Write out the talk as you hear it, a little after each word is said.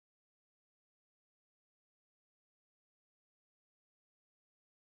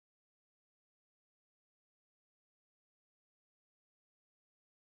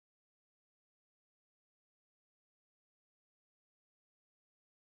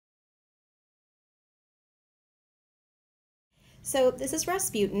So this is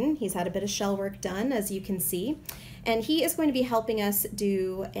Rasputin. He's had a bit of shell work done, as you can see, and he is going to be helping us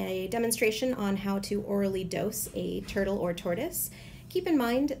do a demonstration on how to orally dose a turtle or tortoise. Keep in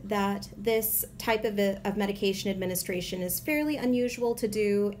mind that this type of medication administration is fairly unusual to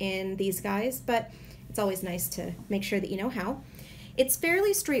do in these guys, but it's always nice to make sure that you know how. It's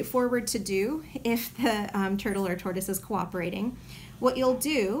fairly straightforward to do if the turtle or tortoise is cooperating. What you'll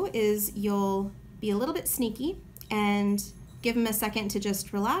do is you'll be a little bit sneaky and give them a second to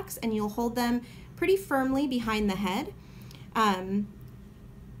just relax, and you'll hold them pretty firmly behind the head.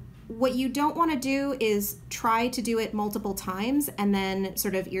 What you don't want to do is try to do it multiple times and then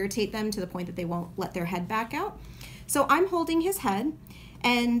sort of irritate them to the point that they won't let their head back out. So I'm holding his head,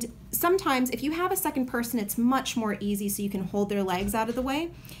 and sometimes if you have a second person, it's much more easy so you can hold their legs out of the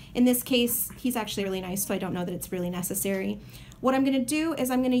way. In this case, he's actually really nice, so I don't know that it's really necessary. What I'm going to do is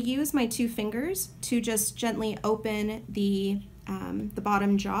I'm going to use my 2 fingers to just gently open the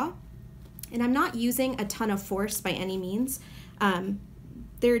bottom jaw. And I'm not using a ton of force by any means.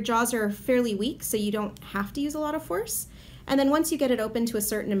 Their jaws are fairly weak, so you don't have to use a lot of force. And then once you get it open to a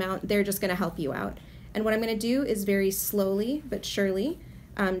certain amount, they're just going to help you out. And what I'm going to do is very slowly but surely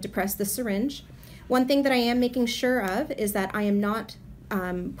depress the syringe. One thing that I am making sure of is that I am not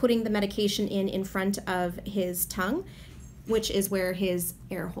putting the medication in front of his tongue, which is where his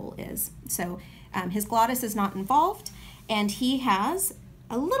air hole is. So his glottis is not involved, and he has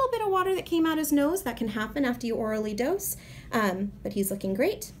a little bit of water that came out his nose. That can happen after you orally dose, but he's looking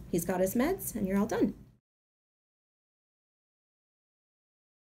great. He's got his meds, and you're all done.